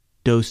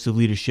Dose of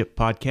Leadership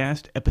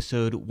Podcast,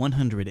 episode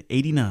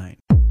 189.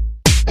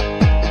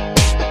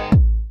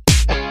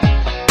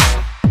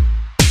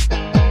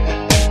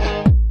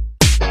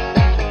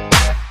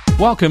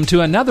 Welcome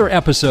to another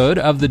episode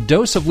of the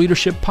Dose of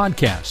Leadership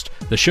Podcast,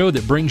 the show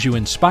that brings you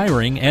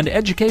inspiring and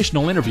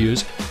educational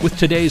interviews with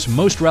today's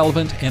most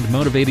relevant and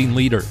motivating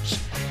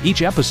leaders.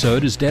 Each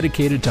episode is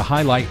dedicated to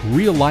highlight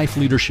real-life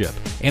leadership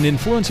and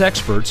influence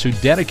experts who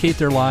dedicate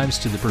their lives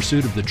to the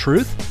pursuit of the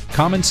truth,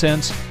 common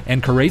sense,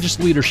 and courageous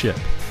leadership.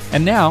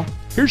 And now,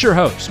 here's your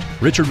host,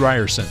 Richard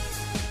Ryerson.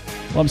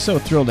 Well, I'm so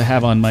thrilled to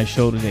have on my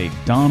show today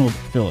Donald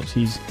Phillips.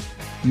 He's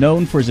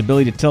known for his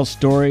ability to tell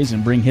stories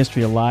and bring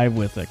history alive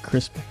with a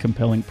crisp,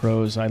 compelling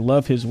prose. I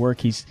love his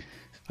work.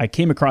 I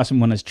came across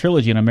him on his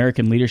trilogy on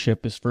American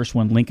leadership, his first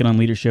one, Lincoln on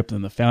Leadership,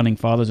 and the Founding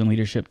Fathers on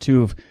Leadership,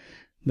 two of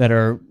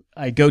that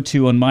I go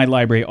to on my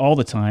library all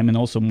the time, and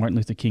also Martin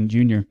Luther King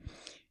Jr.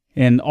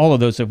 And all of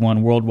those have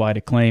won worldwide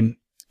acclaim.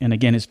 And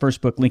again, his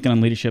first book, Lincoln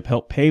on Leadership,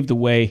 helped pave the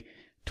way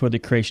toward the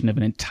creation of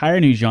an entire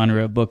new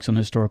genre of books on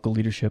historical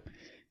leadership.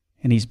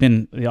 And he's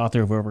been the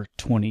author of over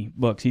 20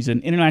 books. He's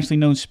an internationally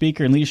known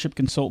speaker and leadership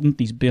consultant.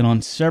 He's been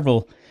on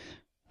several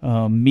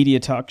media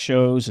talk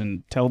shows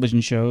and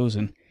television shows,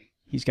 and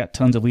he's got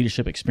tons of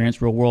leadership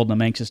experience, real world, and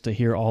I'm anxious to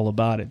hear all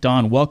about it.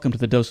 Don, welcome to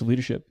the Dose of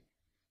Leadership.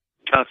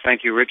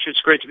 Thank you, Rich.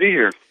 It's great to be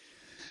here.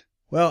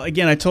 Well,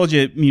 again, I told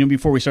you,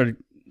 before we started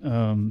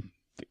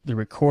the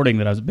recording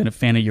that I've been a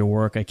fan of your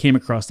work. I came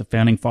across the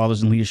Founding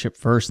Fathers in Leadership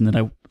first,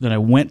 and then I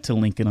went to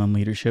Lincoln on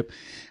Leadership.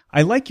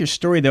 I like your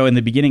story, though, in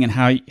the beginning and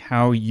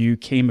how you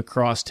came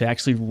across to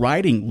actually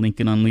writing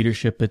Lincoln on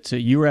Leadership.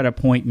 You were at a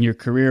point in your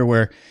career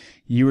where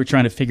you were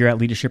trying to figure out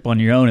leadership on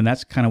your own, and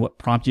that's kind of what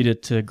prompted you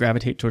to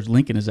gravitate towards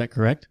Lincoln. Is that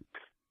correct?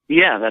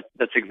 Yeah,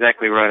 that's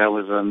exactly right. I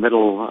was a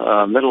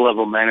middle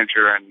level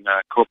manager in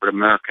corporate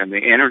America in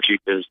the energy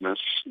business,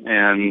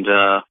 and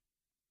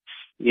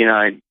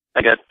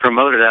I got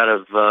promoted out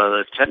of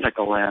the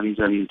technical end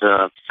and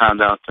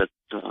found out that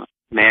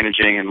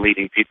managing and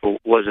leading people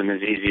wasn't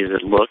as easy as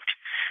it looked.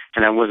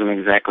 And I wasn't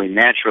exactly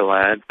natural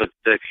at it, but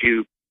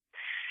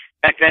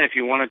back then, if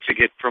you wanted to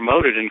get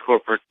promoted in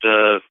corporate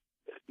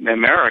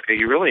America,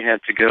 you really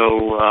had to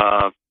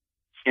go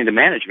into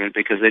management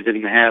because they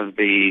didn't have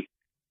the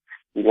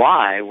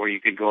why where you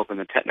could go up in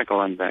the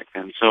technical end back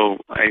then. So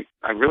I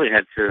really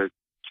had to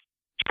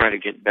try to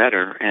get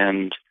better,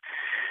 and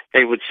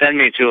they would send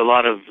me to a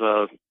lot of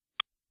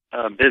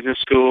business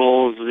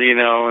schools,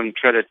 and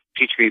try to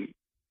teach me,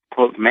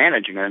 quote,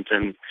 management,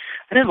 and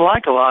I didn't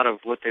like a lot of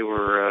what they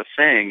were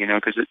saying,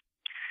 because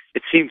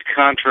it seemed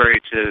contrary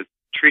to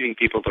treating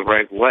people the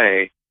right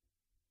way.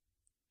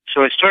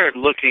 So I started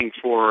looking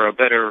for a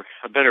better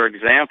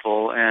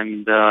example,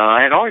 and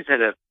I had always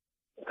had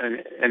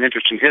an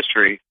interest in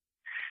history.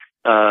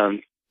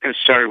 It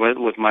started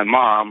with my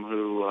mom,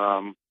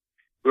 who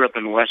grew up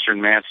in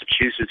Western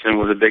Massachusetts and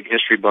was a big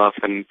history buff,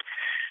 and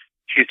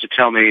she used to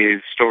tell me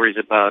stories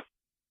about,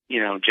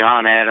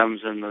 John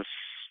Adams and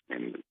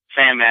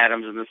Sam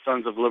Adams and the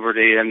Sons of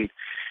Liberty. And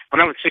when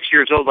I was 6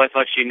 years old, I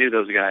thought she knew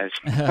those guys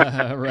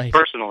right.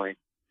 personally.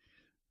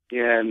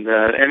 Yeah, and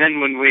then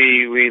when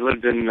we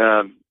lived in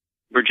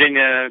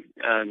Virginia,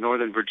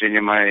 Northern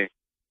Virginia, my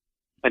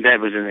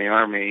dad was in the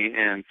Army,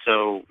 and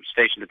so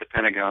stationed at the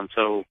Pentagon.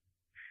 So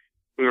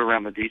we were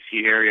around the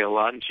D.C. area a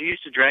lot, and she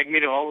used to drag me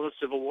to all of the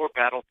Civil War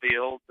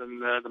battlefields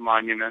and the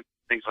monuments,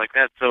 things like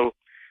that. So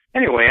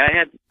anyway,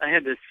 I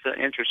had this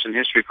interest in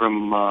history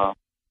from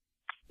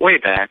way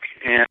back,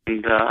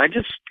 and I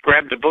just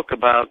grabbed a book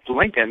about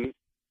Lincoln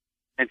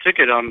and took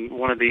it on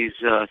one of these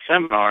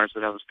seminars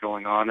that I was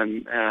going on,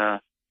 and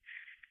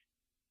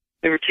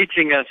they were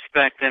teaching us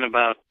back then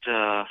about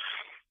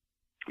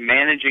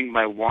managing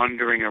by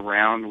wandering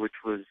around, which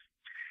was,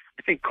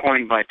 I think,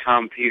 coined by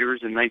Tom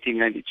Peters in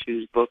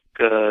 1992's book,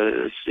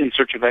 In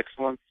Search of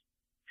Excellence.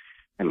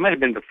 It might have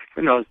been it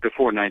was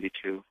before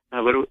 92,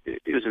 but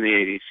it was in the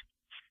 80s.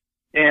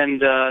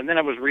 And then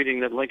I was reading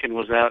that Lincoln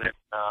was out at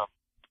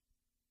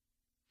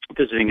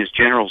visiting his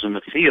generals in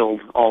the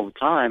field all the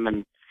time,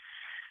 and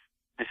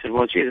I said,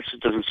 well, gee, this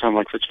doesn't sound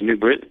like such a new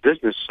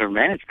business or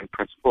management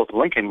principle if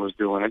Lincoln was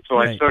doing it. So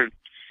right. I started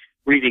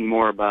reading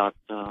more about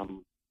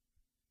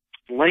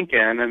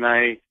Lincoln, and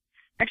I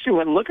actually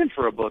went looking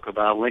for a book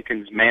about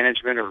Lincoln's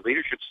management or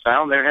leadership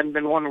style, and there hadn't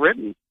been one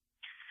written.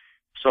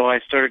 So I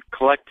started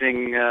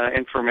collecting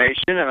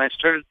information, and I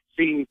started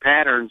seeing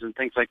patterns and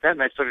things like that,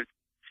 and I started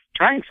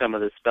trying some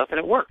of this stuff, and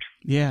it worked.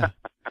 Yeah.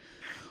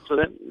 So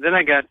then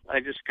I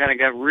just kind of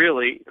got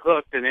really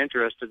hooked and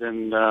interested,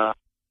 and I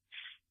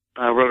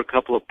wrote a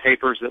couple of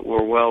papers that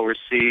were well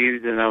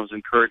received, and I was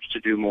encouraged to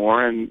do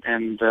more,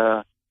 and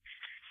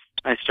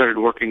I started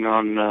working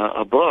on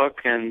a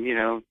book, and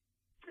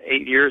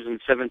 8 years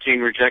and 17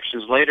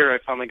 rejections later, I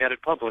finally got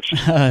it published.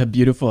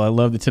 Beautiful. I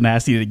love the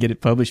tenacity to get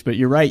it published. But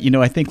you're right.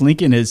 I think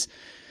Lincoln is,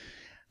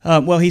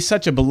 Well, he's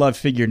such a beloved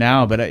figure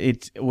now, but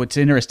what's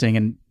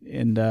interesting,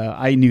 and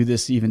I knew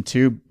this even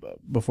too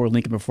before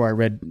I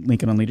read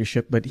Lincoln on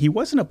Leadership, but he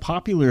wasn't a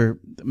popular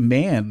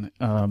man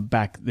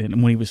back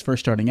then when he was first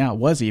starting out,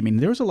 was he? I mean,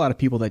 there was a lot of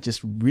people that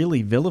just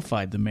really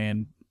vilified the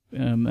man,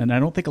 and I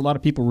don't think a lot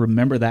of people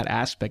remember that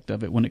aspect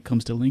of it when it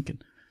comes to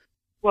Lincoln.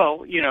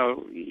 Well, you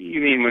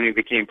mean when he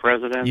became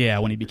president? Yeah,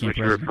 when he became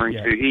president. You're referring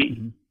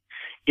to.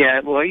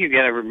 Yeah, well, you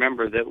got to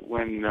remember that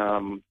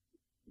when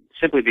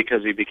simply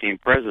because he became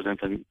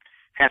president and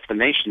half the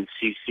nation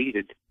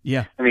seceded.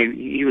 Yeah. I mean,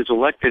 he was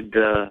elected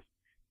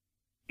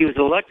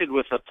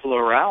with a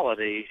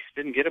plurality.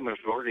 Didn't get a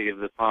majority of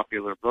the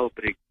popular vote,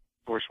 but he,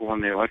 of course,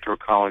 won the Electoral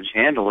College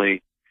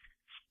handily.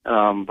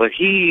 But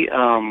he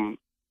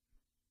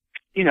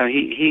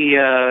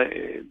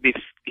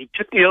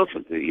took the oath.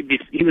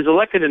 He was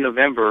elected in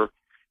November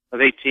of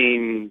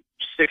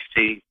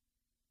 1860.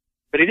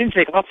 But he didn't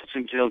take office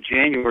until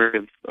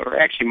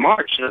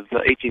March of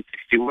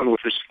 1861,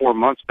 which was 4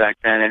 months back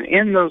then. And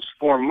in those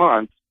 4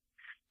 months,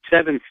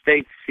 7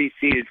 states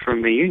seceded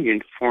from the Union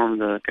to form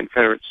the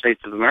Confederate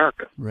States of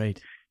America.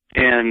 Right.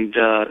 And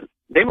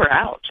they were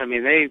out. I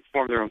mean, they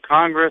formed their own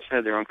Congress,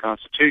 had their own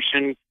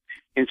Constitution,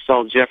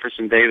 installed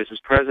Jefferson Davis as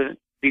president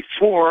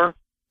before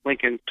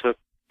Lincoln took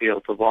the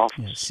oath of office.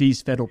 Yeah,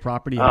 seized federal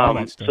property, all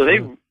that stuff. So they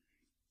took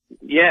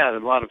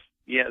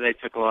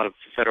a lot of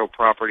federal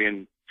property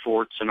and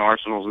forts and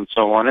arsenals and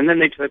so on, and then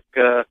they took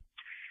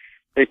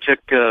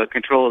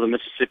control of the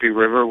Mississippi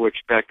River, which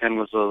back then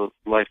was the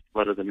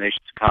lifeblood of the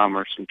nation's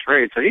commerce and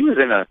trade. So he was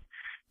in a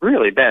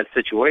really bad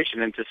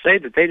situation, and to say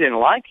that they didn't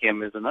like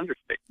him is an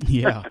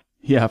understatement.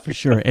 Yeah, for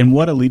sure. And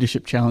what a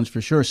leadership challenge for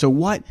sure. So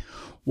what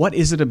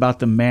is it about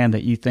the man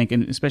that you think,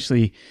 and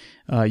especially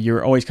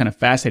you're always kind of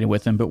fascinated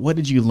with him, but what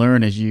did you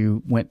learn as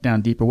you went down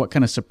deeper? What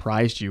kind of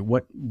surprised you?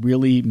 What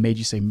really made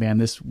you say, man,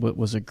 this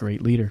was a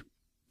great leader?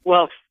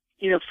 Well,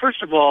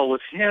 first of all,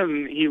 with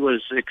him, he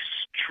was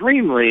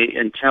extremely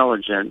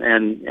intelligent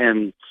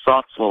and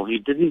thoughtful. He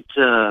didn't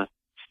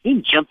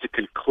jump to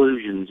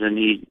conclusions, and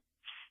he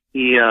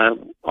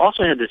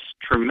also had this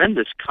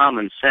tremendous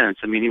common sense.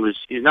 I mean,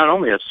 he's not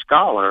only a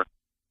scholar,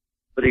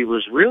 but he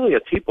was really a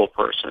people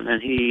person,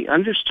 and he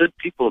understood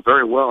people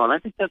very well. And I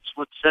think that's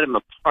what set him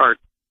apart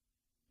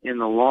in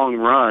the long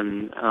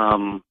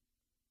run,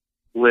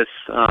 with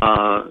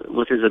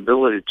his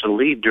ability to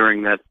lead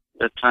during that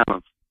time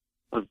of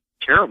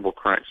terrible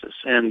crisis.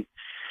 And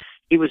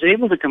he was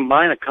able to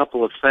combine a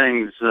couple of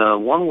things.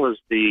 One was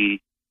the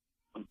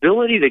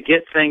ability to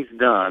get things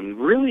done,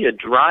 really a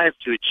drive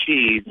to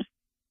achieve,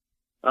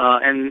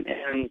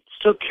 and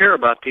still care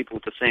about people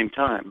at the same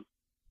time.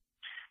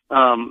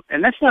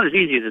 And that's not as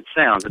easy as it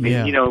sounds. I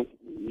mean,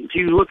 if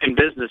you look in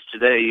business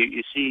today,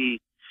 you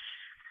see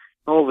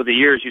over the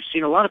years, you've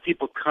seen a lot of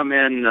people come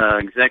in,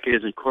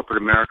 executives in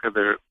corporate America, that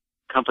are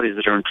companies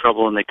that are in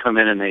trouble, and they come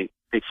in and they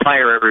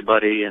fire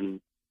everybody and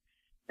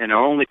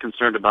are only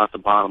concerned about the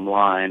bottom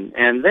line,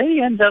 and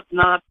they end up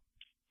not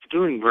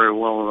doing very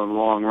well in the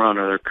long run,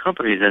 or their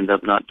companies end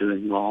up not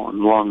doing well in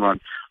the long run.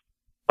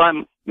 By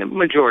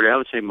majority, I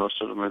would say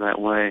most of them are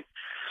that way.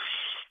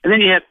 And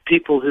then you have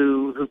people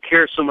who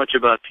care so much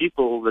about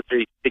people that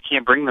they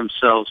can't bring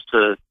themselves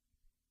to,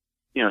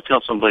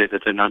 tell somebody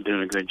that they're not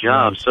doing a good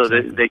job. Right, so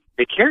exactly.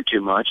 they care too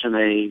much, and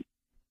they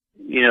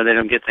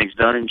don't get things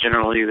done, and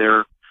generally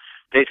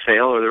they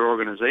fail or their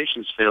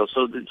organizations fail.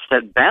 So it's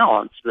that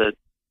balance that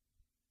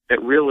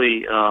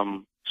really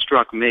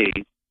struck me.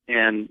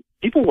 And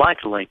people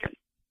liked Lincoln.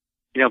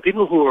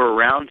 People who were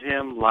around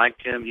him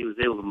liked him. He was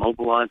able to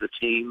mobilize a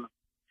team,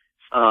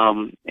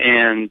 and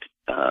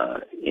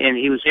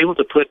he was able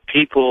to put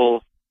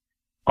people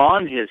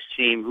on his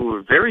team who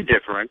were very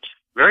different,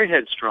 very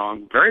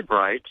headstrong, very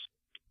bright,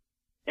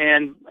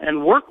 and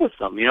work with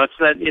them.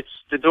 It's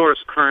the Doris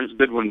Kearns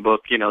Goodwin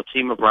book,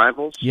 Team of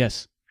Rivals.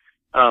 Yes.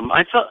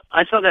 I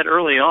saw that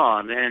early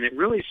on, and it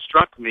really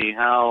struck me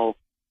how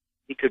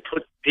he could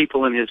put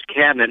people in his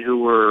cabinet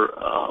who were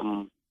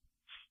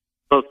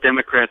both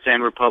Democrats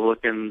and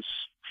Republicans,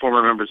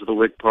 former members of the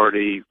Whig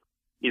Party,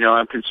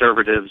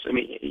 conservatives. I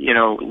mean,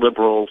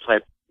 liberal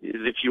type,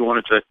 if you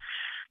wanted to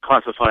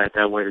classify it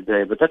that way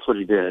today. But that's what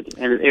he did,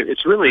 and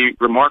it's really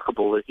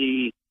remarkable that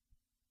he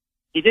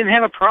didn't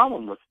have a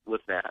problem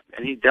with that,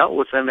 and he dealt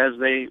with them as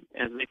they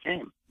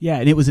came. Yeah,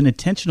 and it was an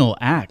intentional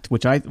act,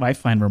 which I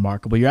find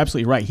remarkable. You're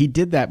absolutely right. He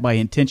did that by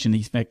intention.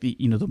 In fact,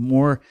 the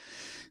more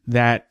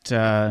that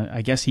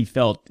I guess he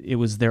felt it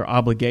was their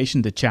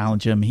obligation to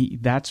challenge him,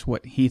 that's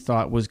what he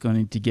thought was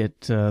going to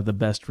get the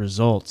best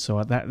results.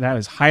 So that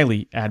is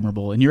highly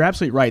admirable. And you're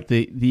absolutely right.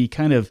 The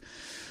kind of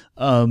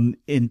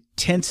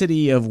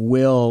intensity of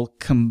will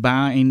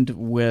combined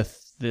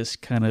with this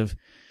kind of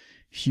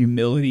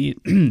humility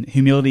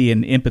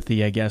and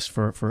empathy, I guess,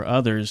 for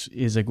others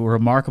is a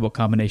remarkable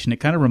combination. It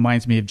kind of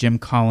reminds me of Jim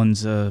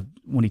Collins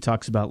when he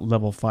talks about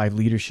level 5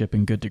 leadership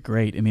in Good to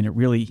Great. I mean,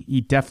 he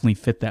definitely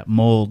fit that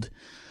mold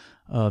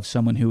of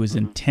someone who was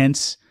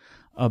intense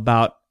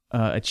about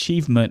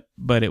achievement,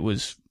 but it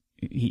was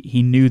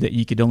he knew that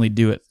you could only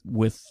do it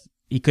with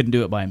he couldn't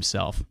do it by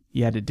himself.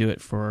 He had to do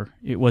it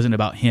it wasn't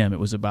about him. It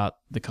was about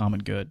the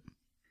common good.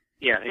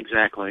 Yeah,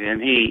 exactly.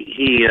 And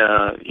he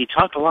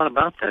talked a lot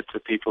about that to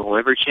people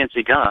every chance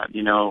he got,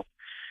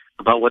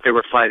 about what they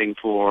were fighting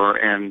for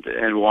and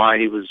why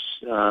he was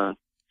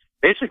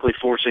basically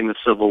forcing the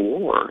Civil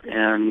War.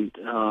 And,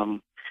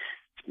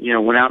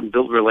 went out and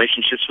built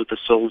relationships with the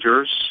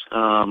soldiers,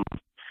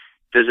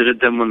 visited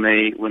them when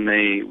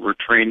they were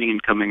training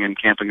and coming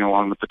and camping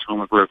along the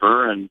Potomac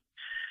River, and,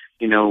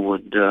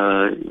 would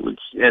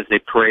as they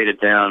paraded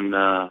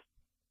down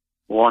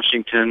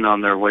Washington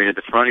on their way to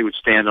the front, he would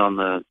stand on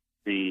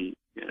the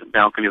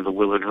balcony of the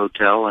Willard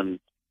Hotel and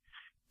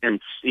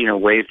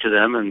wave to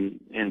them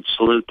and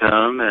salute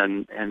them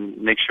and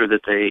make sure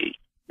that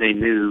they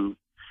knew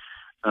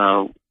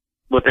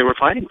what they were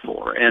fighting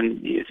for.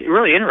 And it's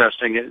really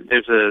interesting.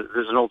 There's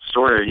an old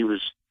story. He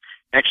was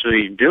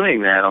actually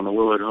doing that on the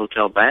Willard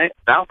Hotel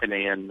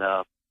balcony, and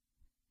it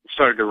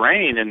started to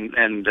rain.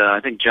 And I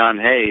think John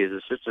Hay, his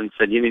assistant,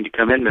 said, "You need to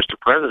come in, Mr.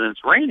 President.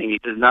 It's raining." He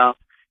says, "No,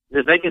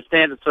 they can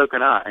stand it, so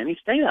can I." And he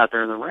stayed out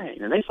there in the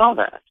rain, and they saw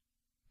that.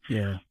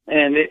 Yeah.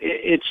 And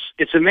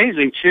it's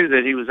amazing too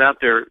that he was out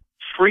there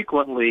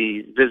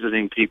frequently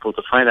visiting people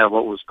to find out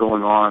what was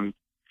going on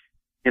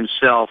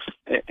himself.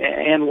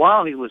 And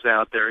while he was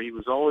out there, he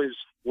was always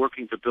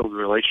working to build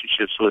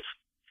relationships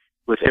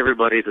with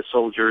everybody, the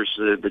soldiers,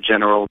 the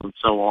generals, and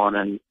so on.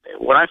 And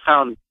what I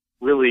found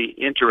really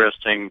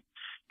interesting,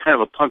 kind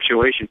of a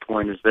punctuation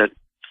point, is that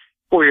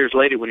 4 years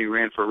later, when he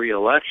ran for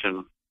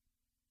re-election,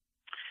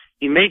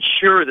 he made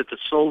sure that the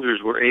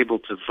soldiers were able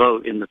to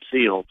vote in the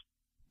field.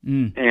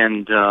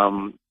 And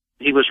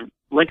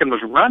Lincoln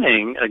was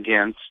running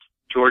against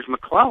George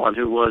McClellan,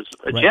 who was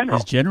a general.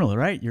 His general,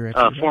 right? You're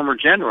former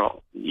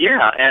general.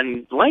 Yeah,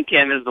 and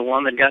Lincoln is the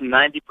one that got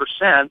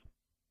 90%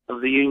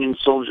 of the Union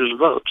soldiers'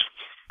 vote.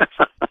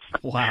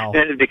 Wow!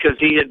 And because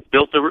he had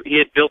built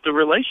a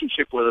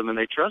relationship with him, and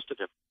they trusted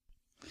him.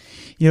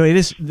 It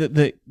is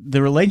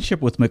the relationship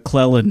with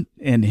McClellan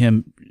and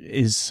him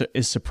is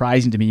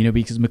surprising to me.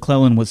 Because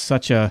McClellan was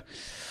such a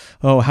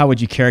how would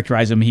you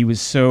characterize him? He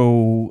was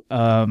so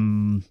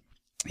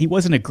he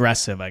wasn't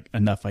aggressive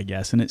enough, I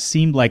guess, and it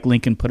seemed like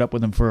Lincoln put up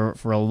with him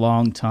for a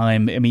long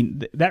time. I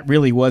mean, that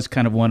really was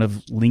kind of one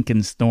of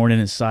Lincoln's thorn in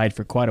his side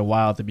for quite a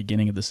while at the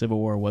beginning of the Civil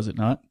War, was it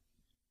not?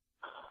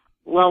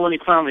 Well, when he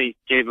finally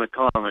gave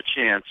McClellan a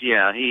chance,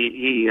 yeah,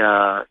 he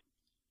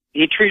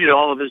treated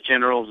all of his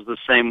generals the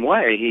same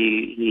way.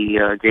 He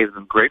gave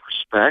them great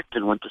respect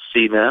and went to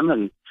see them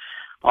and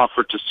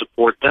offered to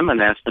support them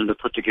and asked them to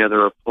put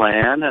together a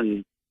plan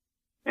and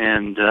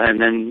then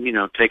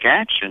take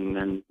action.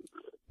 And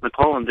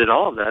McClellan did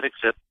all of that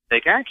except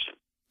take action.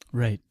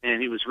 Right.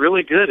 And he was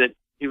really good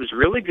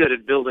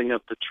at building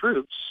up the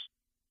troops,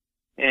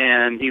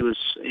 and he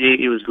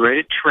was great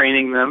at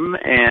training them,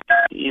 and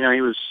he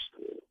was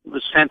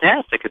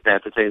fantastic at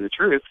that, to tell you the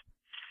truth.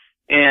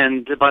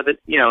 And by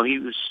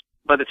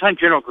the time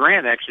General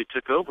Grant actually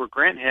took over,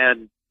 Grant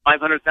had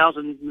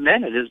 500,000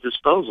 men at his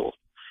disposal,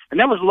 and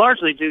that was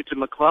largely due to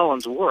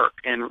McClellan's work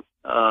and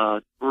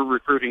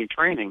recruiting and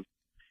training.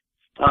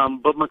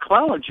 But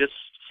McClellan just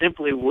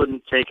simply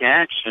wouldn't take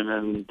action.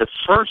 And the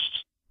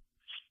first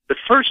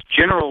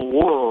General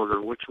War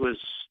Order, which was,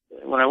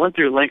 when I went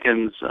through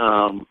Lincoln's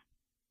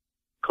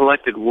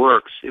collected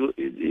works,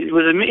 it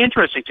was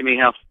interesting to me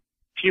how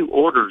few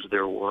orders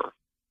there were.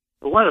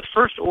 But one of the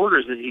first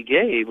orders that he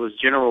gave was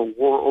General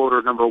War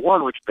Order Number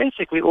 1, which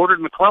basically ordered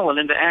McClellan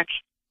into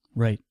action.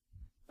 Right.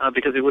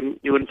 Because he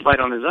wouldn't fight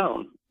on his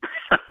own.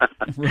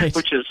 Right.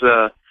 Which is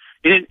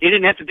he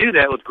didn't have to do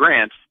that with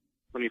Grant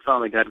when he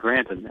finally got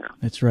Grant in there.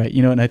 That's right.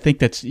 And I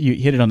think you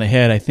hit it on the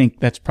head. I think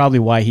that's probably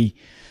why he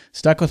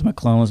stuck with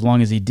McClellan as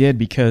long as he did,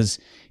 because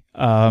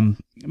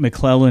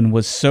McClellan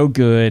was so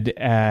good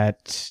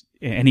at,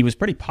 and he was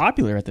pretty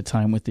popular at the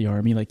time with the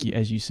Army,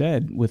 as you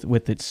said,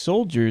 with its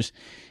soldiers.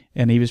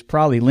 And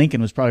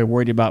Lincoln was probably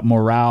worried about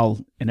morale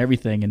and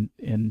everything.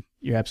 And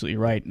you're absolutely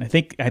right. And I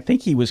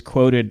think he was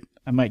quoted,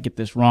 I might get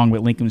this wrong,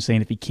 but Lincoln was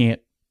saying if he can't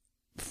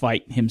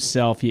fight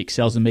himself, he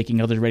excels in making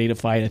others ready to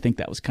fight. I think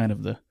that was kind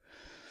of the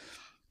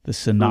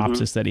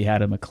synopsis that he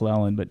had of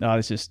McClellan. But no,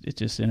 it's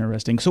just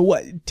interesting. So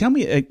tell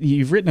me,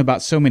 you've written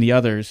about so many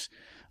others,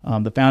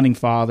 the Founding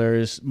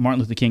Fathers, Martin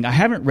Luther King. I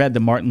haven't read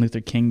the Martin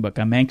Luther King book.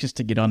 I'm anxious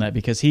to get on that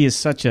because he is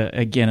such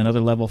another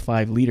level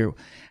 5 leader.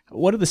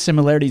 What are the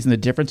similarities and the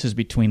differences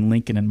between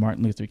Lincoln and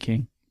Martin Luther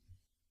King?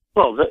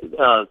 Well,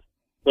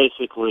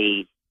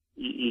 basically,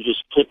 you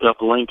just pick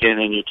up Lincoln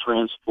and you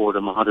transport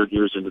him 100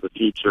 years into the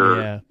future.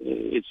 Yeah.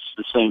 It's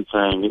the same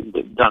thing.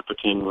 Dr.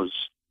 King was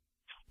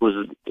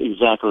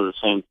exactly the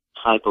same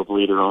type of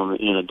leader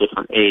in a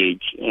different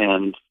age.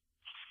 And,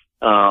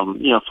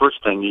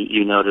 first thing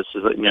you notice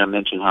is that, I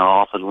mentioned how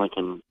often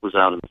Lincoln was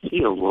out in the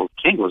field. Well,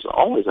 King was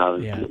always out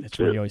in the field. Yeah, that's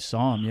where you always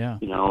saw him, yeah.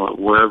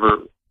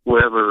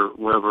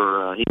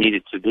 Wherever he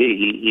needed to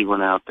be, he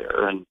went out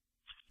there. And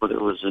whether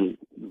it was in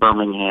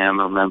Birmingham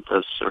or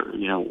Memphis or,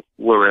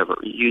 wherever,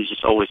 he was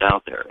just always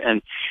out there.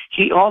 And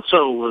he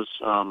also was,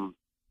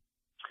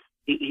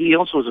 he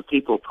also was a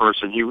people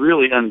person. He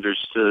really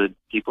understood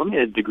people. He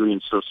had a degree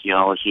in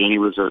sociology, and he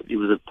was a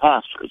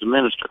pastor, he was a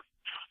minister.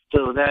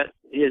 So that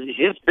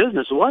his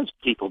business was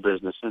people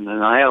business, and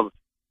then I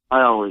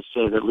always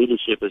say that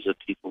leadership is a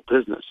people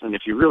business. And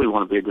if you really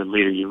want to be a good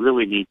leader, you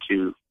really need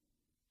to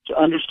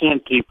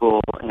understand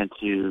people and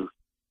to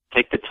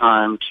take the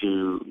time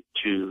to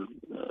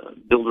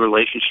build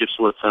relationships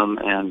with them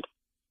and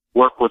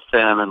work with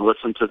them and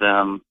listen to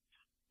them.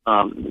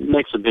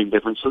 Makes a big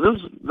difference. So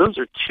those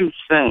are two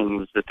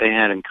things that they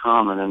had in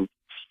common. And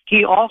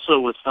he also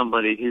was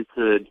somebody he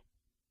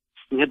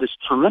had this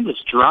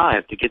tremendous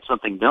drive to get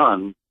something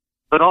done,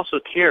 but also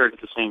cared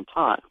at the same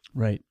time.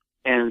 Right.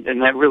 And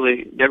that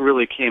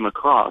really came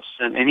across.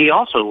 And he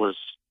also was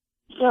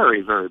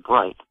very, very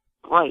bright,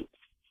 a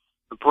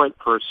bright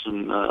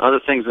person. Other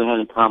things they had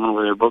in common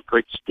were they were both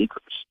great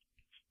speakers,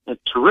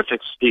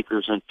 terrific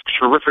speakers and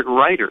terrific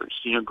writers,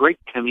 great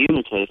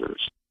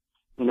communicators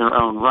in their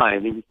own right. I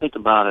mean, if you think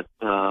about it,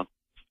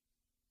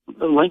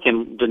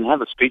 Lincoln didn't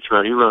have a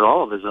speechwriter. He wrote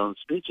all of his own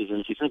speeches. And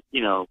if you think,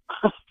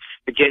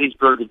 the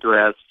Gettysburg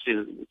Address,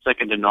 the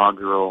second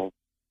inaugural,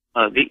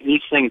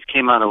 these things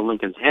came out of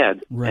Lincoln's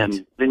head. Right.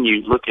 And then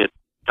you look at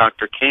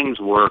Dr. King's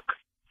work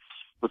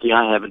with the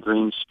I Have a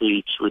Dream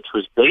speech, which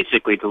was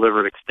basically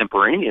delivered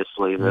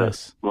extemporaneously, the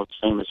Yes. most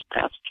famous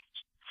passages.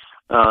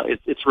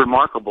 It's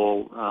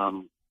remarkable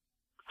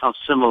how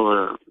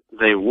similar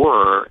they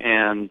were.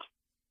 And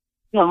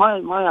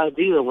my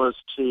idea was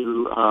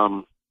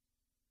to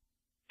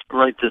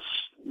write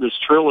this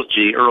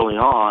trilogy early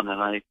on,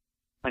 and I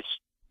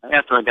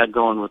after I got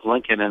going with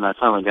Lincoln and I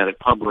finally got it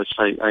published,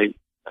 I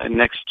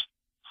next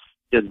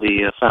did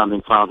the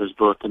Founding Fathers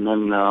book, and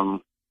then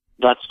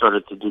that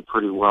started to do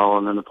pretty well.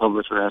 And then the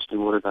publisher asked me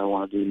what did I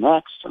want to do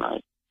next, and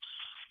I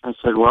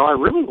said, well, I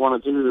really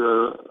want to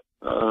do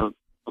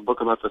a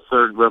book about the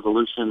Third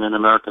Revolution in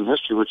American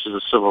history, which is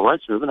a civil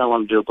rights movement. I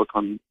want to do a book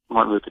on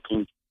Martin Luther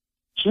King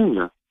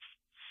Jr.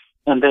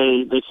 And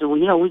they said,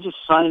 well, we just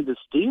signed this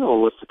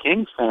deal with the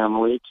King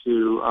family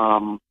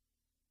to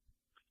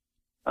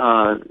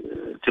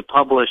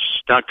publish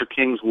Dr.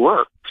 King's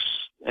works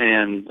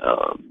and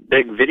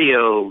big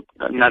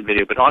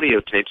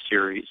audio tape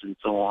series and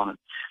so on.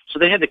 So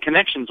they had the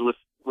connections with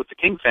the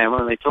King family,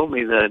 and they told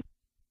me that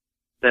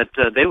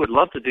they would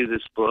love to do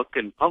this book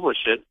and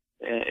publish it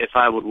if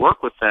I would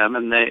work with them,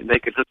 and they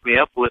could hook me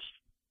up with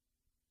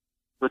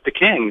the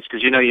Kings,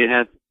 because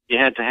you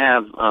had to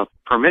have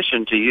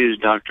permission to use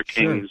Dr.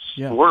 King's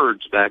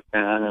words back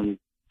then,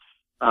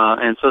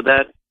 and so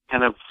that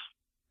kind of,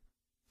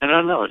 I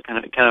don't know, it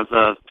kind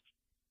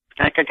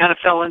of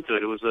fell into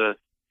it. It was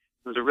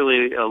a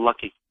really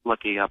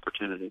lucky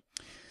opportunity.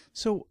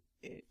 So,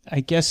 I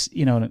guess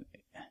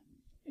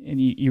and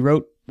you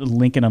wrote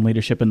Lincoln on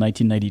Leadership in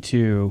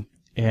 1992.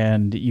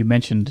 And you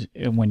mentioned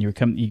when you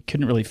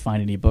couldn't really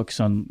find any books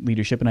on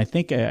leadership. And I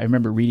think I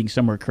remember reading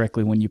somewhere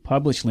correctly when you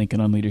published Lincoln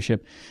on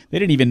Leadership, they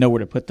didn't even know where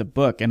to put the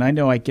book. And I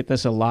know I get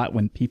this a lot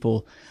when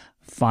people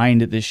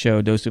find this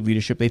show, Dose of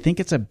Leadership. They think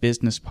it's a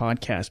business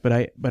podcast,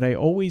 but I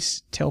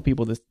always tell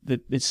people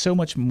that it's so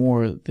much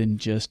more than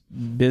just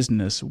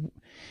business.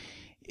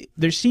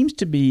 There seems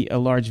to be a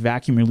large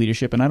vacuum in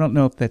leadership, and I don't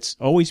know if that's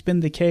always been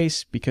the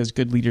case because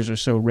good leaders are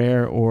so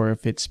rare, or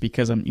if it's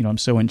because I'm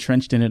so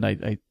entrenched in it.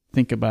 I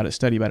think about it,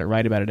 study about it,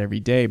 write about it every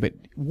day. But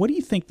what do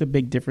you think the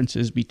big difference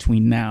is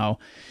between now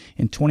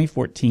and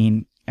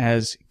 2014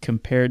 as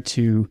compared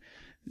to,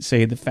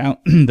 say, the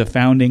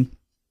founding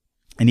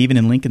and even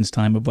in Lincoln's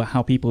time about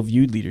how people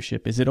viewed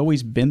leadership? Has it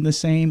always been the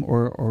same,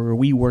 or are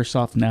we worse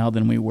off now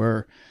than we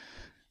were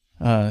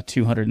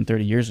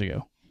 230 years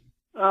ago?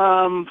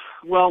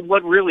 Well,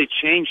 what really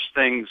changed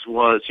things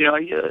was,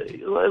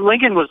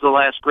 Lincoln was the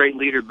last great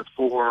leader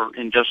before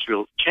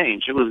industrial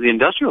change. It was the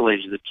industrial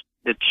age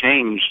that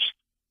changed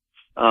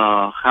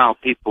how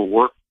people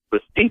work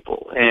with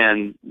people.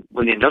 And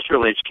when the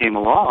industrial age came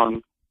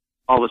along,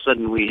 all of a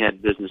sudden we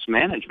had business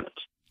management.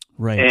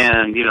 Right.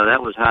 And,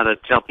 that was how to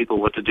tell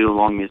people what to do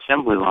along the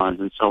assembly lines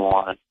and so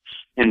on.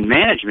 And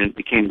management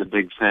became the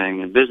big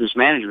thing, and business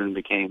management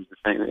became the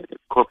thing.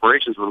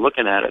 Corporations were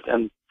looking at it.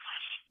 And,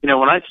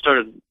 when I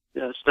started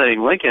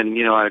studying Lincoln,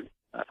 I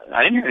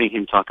didn't hear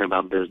anything talking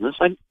about business.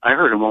 I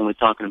heard him only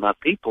talking about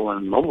people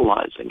and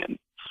mobilizing and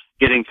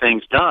getting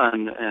things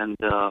done. And,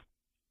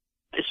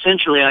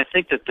 essentially, I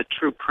think that the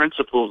true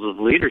principles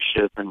of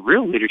leadership and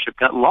real leadership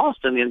got lost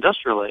in the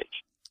industrial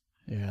age.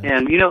 Yeah.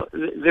 And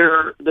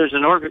there's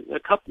a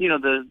couple.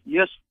 The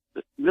U.S.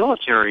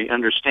 military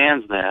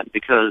understands that,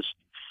 because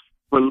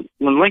when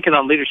Lincoln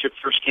on Leadership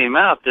first came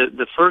out,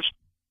 the first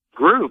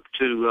group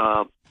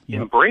to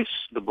embrace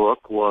the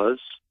book was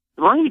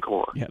the Marine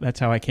Corps. Yeah, that's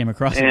how I came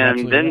across it.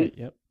 And then, right.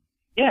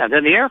 Yep.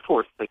 Then the Air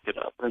Force picked it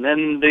up, and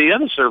then the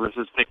other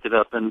services picked it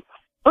up, and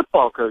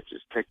football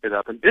coaches picked it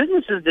up, and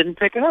businesses didn't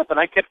pick it up. And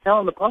I kept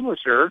telling the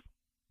publisher,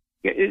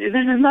 this is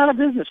not a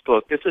business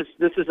book. This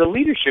is a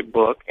leadership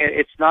book, and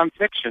it's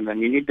nonfiction, and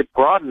you need to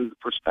broaden the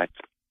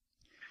perspective.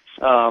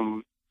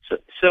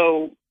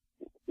 So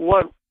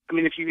what? I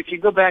mean, if you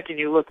go back and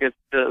you look at,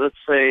 let's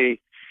say,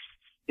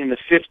 in the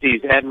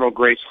 50s, Admiral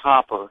Grace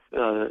Hopper,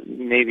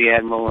 Navy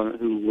admiral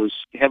who was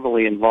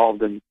heavily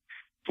involved in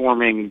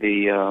forming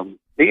the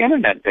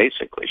internet.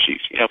 Basically,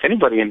 if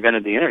anybody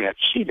invented the internet,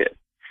 she did.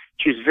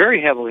 She was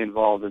very heavily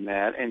involved in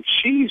that, and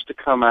she used to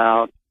come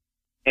out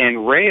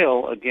and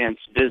rail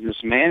against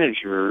business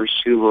managers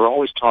who were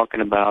always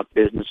talking about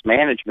business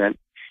management.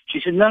 She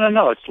said,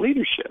 no, it's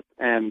leadership.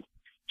 And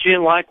she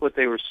didn't like what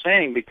they were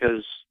saying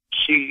because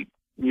she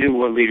knew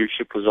what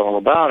leadership was all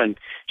about. And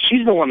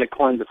she's the one that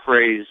coined the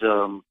phrase,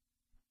 you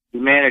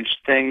manage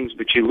things,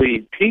 but you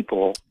lead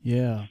people.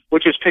 Yeah.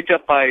 Which was picked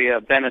up by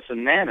Bennis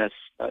and Nannis,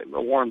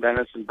 Warren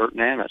Bennis and Bert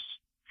Nannis.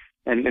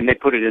 And they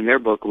put it in their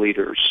book,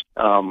 Leaders.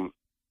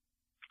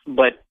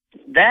 But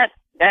that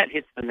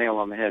hits the nail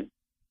on the head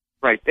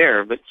right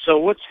there. But so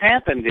what's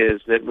happened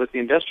is that with the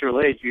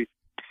industrial age,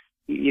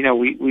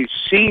 we've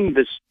seen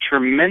this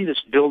tremendous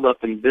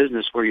buildup in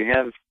business where you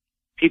have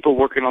people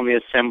working on the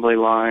assembly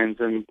lines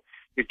and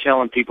you're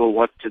telling people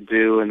what to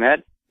do, and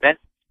that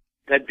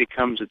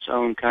becomes its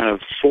own kind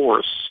of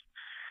force.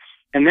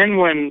 And then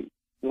when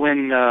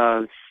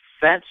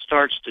that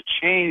starts to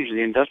change,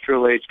 the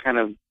industrial age kind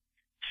of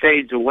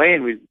fades away,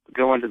 and we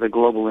go into the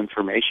global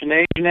information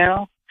age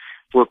now,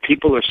 where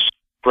people are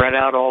spread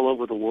out all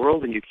over the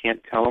world and you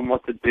can't tell them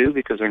what to do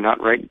because they're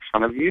not right in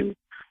front of you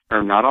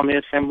or not on the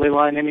assembly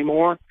line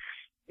anymore.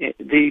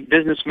 The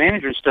business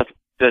management stuff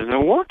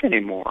doesn't work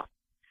anymore.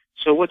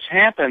 So what's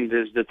happened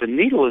is that the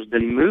needle has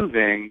been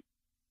moving.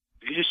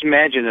 If you just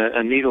imagine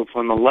a needle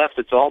from the left,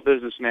 it's all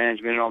business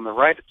management, and on the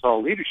right, it's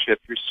all leadership.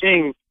 You're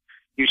seeing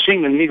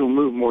the needle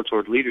move more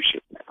toward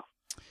leadership now.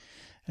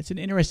 That's an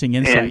interesting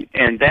insight.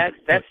 And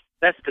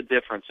that's the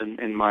difference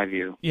in my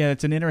view. Yeah,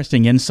 it's an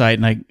interesting insight,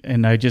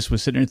 and I just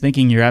was sitting there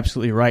thinking you're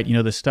absolutely right.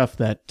 The stuff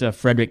that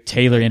Frederick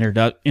Taylor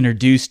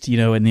introduced,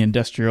 in the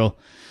Industrial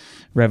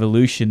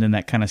Revolution and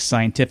that kind of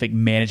scientific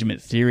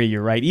management theory,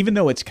 you're right. Even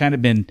though it's kind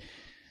of been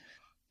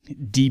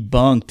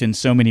debunked in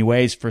so many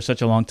ways for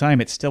such a long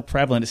time, it's still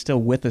prevalent. It's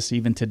still with us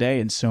even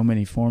today in so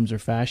many forms or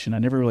fashion. I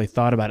never really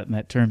thought about it in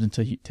that terms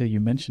until you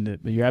mentioned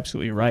it. But you're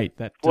absolutely right.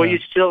 You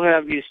still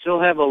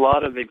have a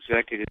lot of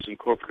executives in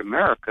corporate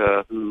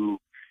America who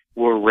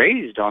were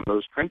raised on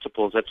those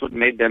principles. That's what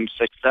made them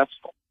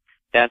successful.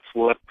 That's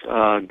what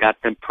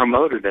got them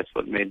promoted. That's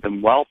what made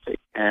them wealthy.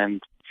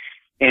 And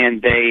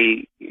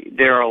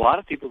there are a lot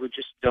of people who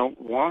just don't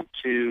want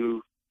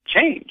to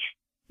change.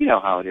 You know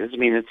how it is. I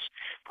mean, it's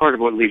part of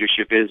what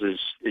leadership is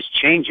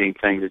changing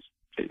things.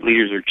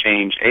 Leaders are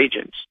change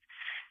agents.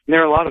 And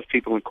there are a lot of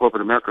people in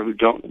corporate America who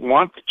don't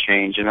want to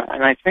change. And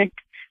I think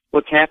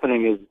what's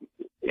happening is,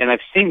 and I've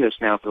seen this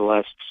now for the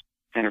last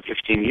 10 or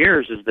 15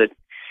 years, is that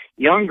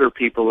younger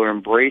people are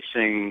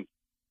embracing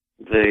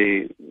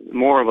the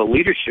more of a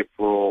leadership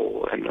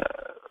role and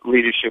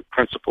leadership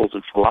principles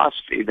and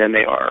philosophy than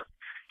they are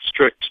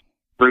strict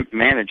brute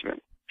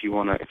management,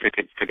 if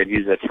I could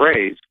use that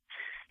phrase.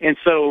 And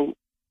so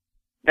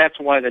that's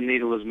why the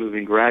needle is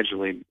moving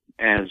gradually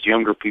as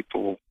younger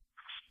people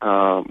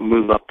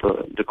move up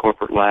the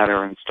corporate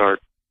ladder and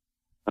start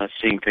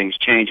seeing things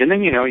change. And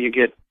then you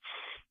get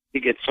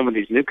some of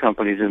these new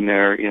companies in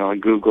there,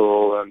 like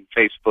Google and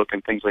Facebook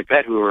and things like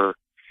that, who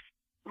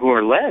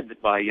are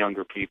led by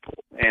younger people,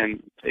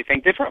 and they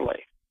think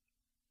differently.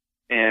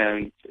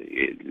 And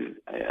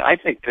I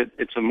think that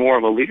it's a more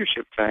of a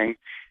leadership thing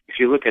if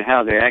you look at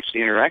how they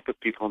actually interact with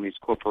people in these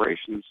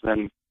corporations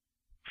than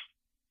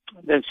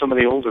some of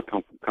the older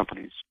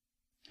companies.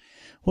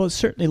 Well,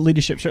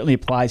 leadership certainly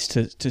applies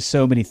to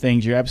so many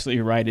things. You're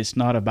absolutely right. It's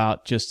not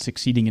about just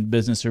succeeding in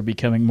business or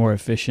becoming more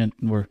efficient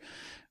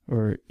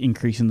or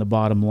increasing the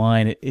bottom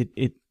line.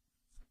 It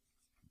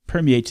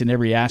permeates in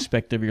every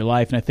aspect of your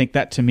life. And I think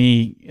that, to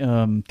me,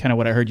 kind of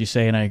what I heard you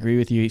say, and I agree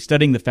with you,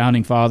 studying the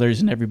Founding Fathers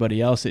and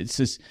everybody else, it's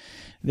just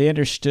they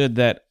understood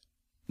that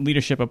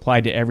leadership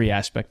applied to every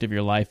aspect of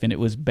your life, and it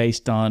was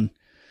based on,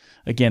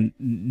 again,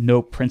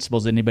 no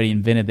principles anybody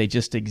invented. They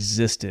just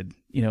existed.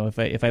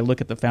 If I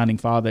look at the Founding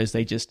Fathers,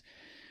 they just,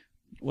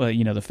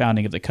 the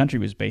founding of the country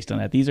was based on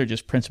that. These are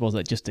just principles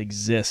that just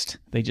exist.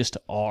 They just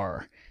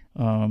are.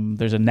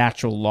 There's a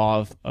natural law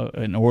of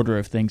an order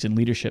of things, and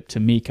leadership, to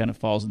me, kind of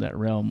falls in that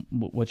realm.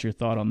 What's your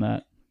thought on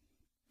that?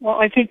 Well,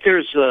 I think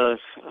there's, I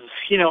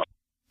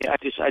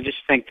just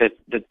think that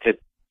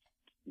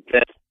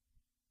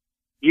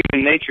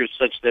human nature is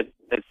such that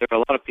there are a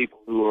lot of people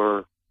who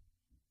are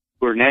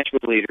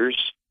natural leaders,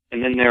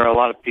 and then there are a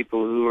lot of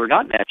people who are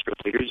not natural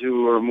leaders,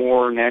 who are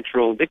more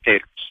natural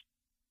dictators.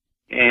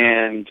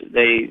 And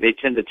they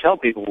tend to tell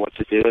people what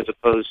to do as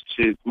opposed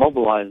to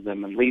mobilize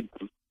them and lead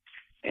them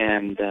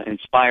and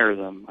inspire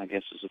them, I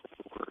guess is a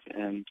better word.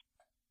 And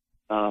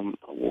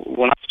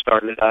when I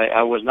started,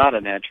 I was not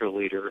a natural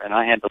leader, and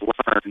I had to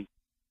learn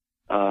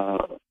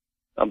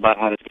about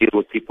how to deal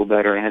with people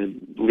better, and I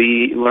had to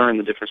learn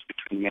the difference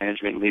between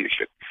management and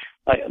leadership.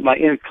 My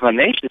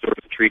inclinations were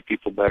to treat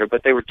people better,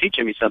 but they were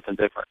teaching me something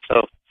different.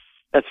 So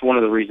that's one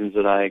of the reasons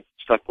that I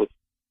stuck with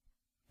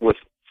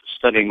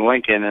studying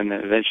Lincoln, and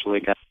then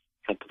eventually got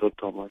the book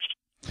published.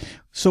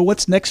 So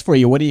what's next for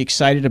you? What are you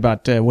excited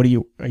about? Are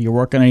you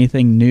working on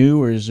anything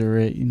new, or is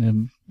there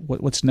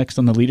what's next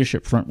on the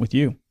leadership front with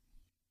you?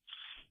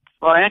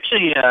 Well, I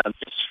actually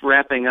just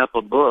wrapping up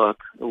a book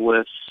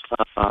with,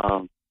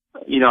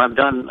 I've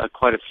done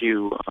quite a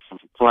few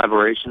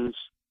collaborations,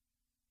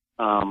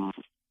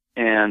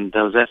 and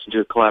I was asked to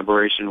do a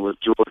collaboration with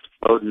George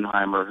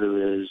Bodenheimer,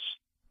 who is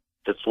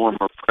the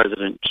former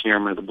president,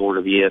 chairman of the board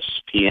of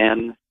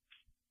ESPN,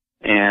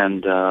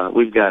 and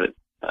we've got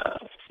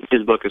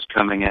his book is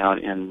coming out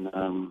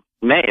in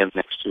May of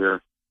next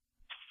year,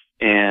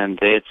 and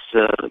it's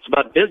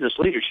about business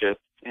leadership,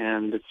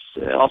 and it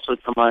also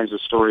combines the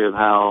story of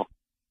how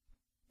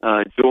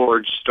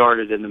George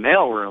started in the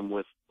mailroom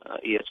with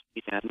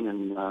ESPN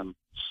in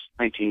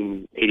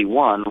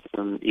 1981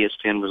 when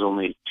ESPN was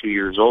only 2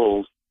 years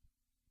old,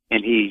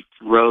 and he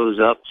rose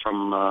up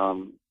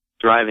from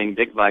driving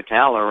Dick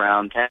Vitale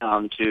around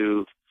town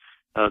to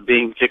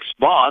being Dick's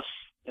boss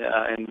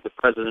and the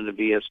president of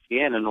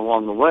ESPN, and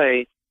along the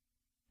way,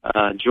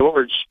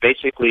 George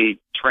basically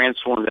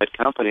transformed that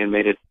company and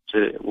made it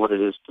to what it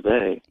is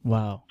today.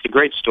 Wow. It's a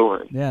great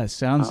story. Yeah, it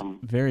sounds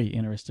very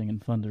interesting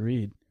and fun to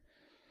read.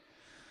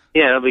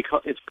 Yeah,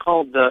 it's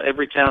called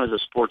Every Town is a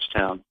Sports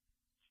Town,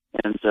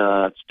 and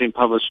it's being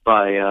published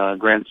by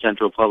Grand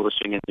Central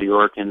Publishing in New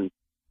York, and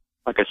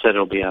like I said,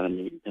 it'll be out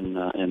in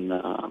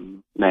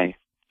May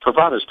for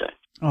Father's Day.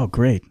 Oh,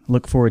 great.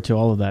 Look forward to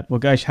all of that. Well,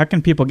 guys, how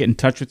can people get in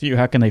touch with you?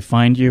 How can they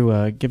find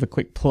you? Give a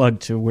quick plug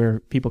to where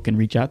people can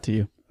reach out to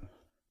you.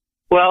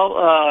 Well,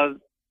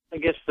 I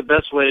guess the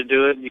best way to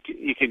do it,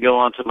 you could go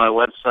onto my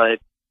website,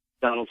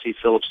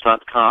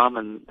 donaldtphillips.com,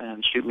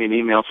 and shoot me an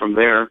email from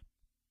there.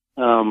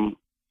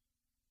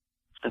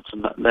 That's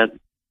about that.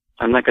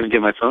 I'm not going to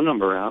give my phone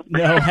number out.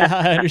 No,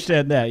 I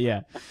understand that.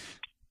 Yeah.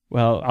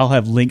 Well, I'll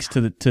have links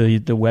to the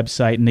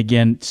website, and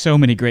again, so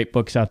many great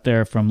books out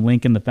there from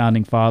Lincoln, the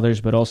Founding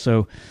Fathers, but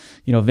also,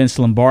 Vince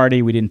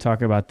Lombardi. We didn't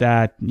talk about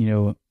that.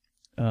 You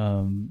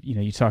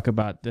talk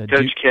about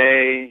Judge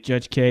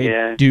K.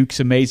 Yeah. Duke's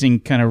amazing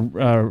kind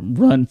of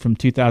run from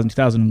 2000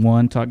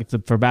 2001. Talking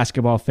for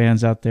basketball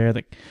fans out there,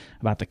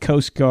 about the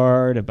Coast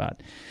Guard,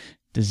 about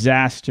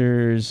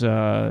disasters.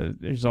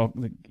 There's all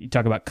you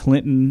talk about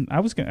Clinton.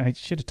 I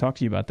should have talked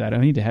to you about that. I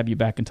need to have you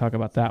back and talk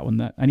about that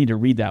one. I need to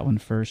read that one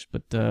first.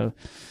 But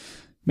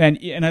man,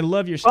 and I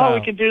love your style. Oh,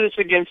 we can do this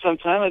again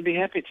sometime. I'd be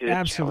happy to.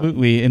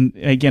 Absolutely. And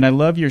again, I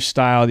love your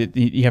style.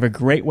 You have a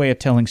great way of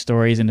telling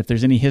stories. And if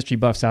there's any history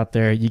buffs out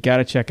there, you got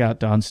to check out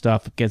Don's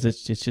stuff because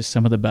it's just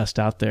some of the best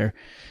out there.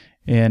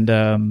 And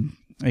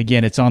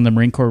again, it's on the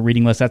Marine Corps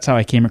reading list. That's how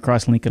I came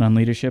across Lincoln on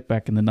Leadership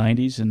back in the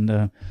 90s.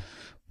 And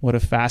what a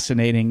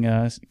fascinating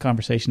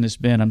conversation it's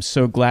been. I'm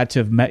so glad to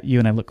have met you,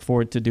 and I look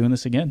forward to doing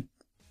this again.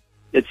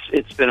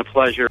 It's been a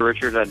pleasure,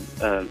 Richard.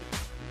 I'd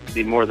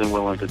be more than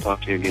willing to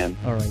talk to you again.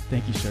 All right.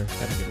 Thank you, sir.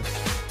 Have a good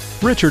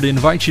one. Richard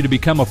invites you to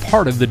become a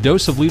part of the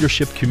Dose of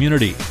Leadership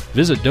community.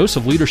 Visit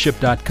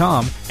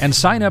doseofleadership.com and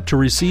sign up to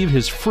receive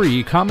his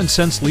free Common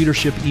Sense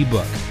Leadership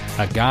ebook,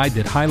 a guide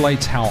that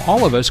highlights how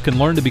all of us can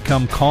learn to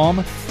become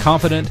calm,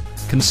 confident,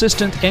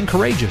 consistent, and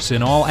courageous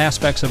in all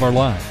aspects of our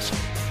lives.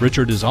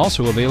 Richard is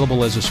also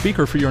available as a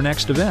speaker for your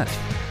next event.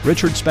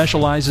 Richard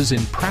specializes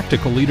in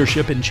practical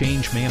leadership and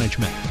change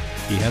management.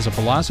 He has a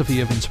philosophy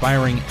of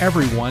inspiring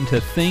everyone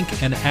to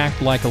think and act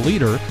like a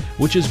leader,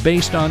 which is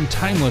based on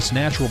timeless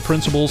natural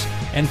principles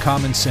and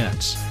common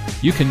sense.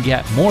 You can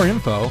get more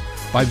info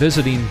by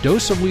visiting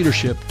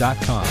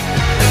doseofleadership.com.